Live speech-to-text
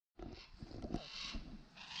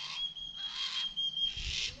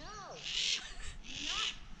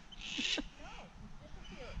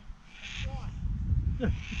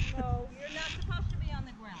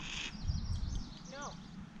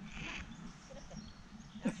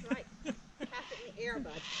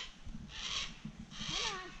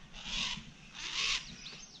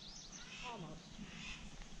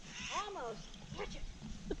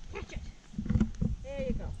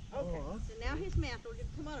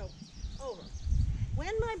over.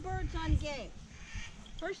 When my bird's on game,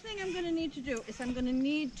 first thing I'm going to need to do is I'm going to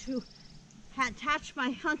need to attach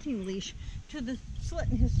my hunting leash to the slit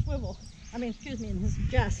in his swivel, in his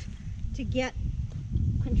just to get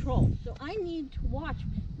control. So I need to watch,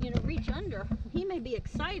 reach under. He may be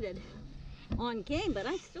excited on game, but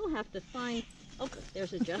I still have to find, okay,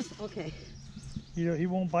 there's a just, okay. He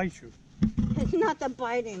won't bite you. It's not the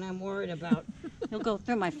biting I'm worried about. He'll go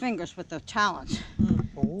through my fingers with the talons.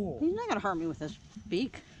 Oh. He's not going to hurt me with his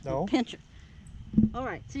beak. No. He'll pinch it. All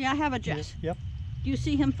right, see, I have a Jess. Yep. Do you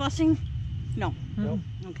see him fussing? No. Nope.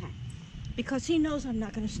 Okay. Because he knows I'm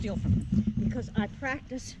not going to steal from him. Because I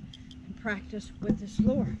practice and practice with this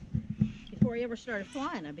lure. Before he ever started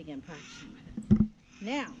flying, I began practicing with it.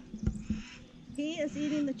 Now, he is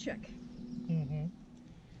eating the chick. Mm-hmm.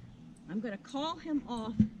 I'm going to call him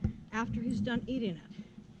off after he's done eating it.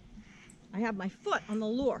 I have my foot on the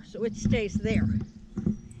lure, so it stays there.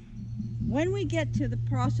 When we get to the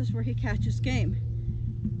process where he catches game,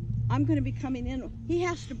 I'm going to be coming in. He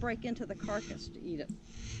has to break into the carcass to eat it.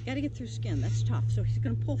 Got to get through skin. That's tough. So he's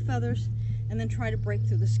going to pull feathers and then try to break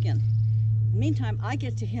through the skin. In the meantime, I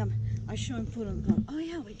get to him. I show him food on the gun. Oh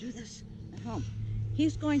yeah, we do this at home.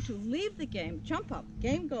 He's going to leave the game, jump up.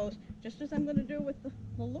 Game goes, just as I'm going to do with the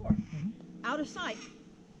lure. Out of sight,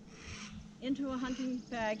 into a hunting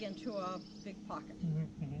bag, into a big pocket.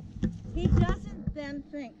 He doesn't then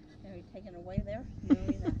think, are you taking away there? No,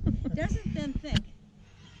 he's not. Doesn't then think,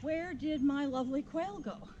 where did my lovely quail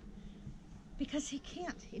go? Because he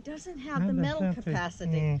can't. He doesn't have the mental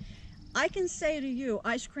capacity. I can say to you,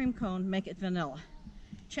 ice cream cone, make it vanilla.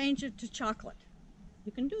 Change it to chocolate.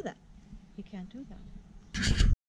 You can do that. He can't do that.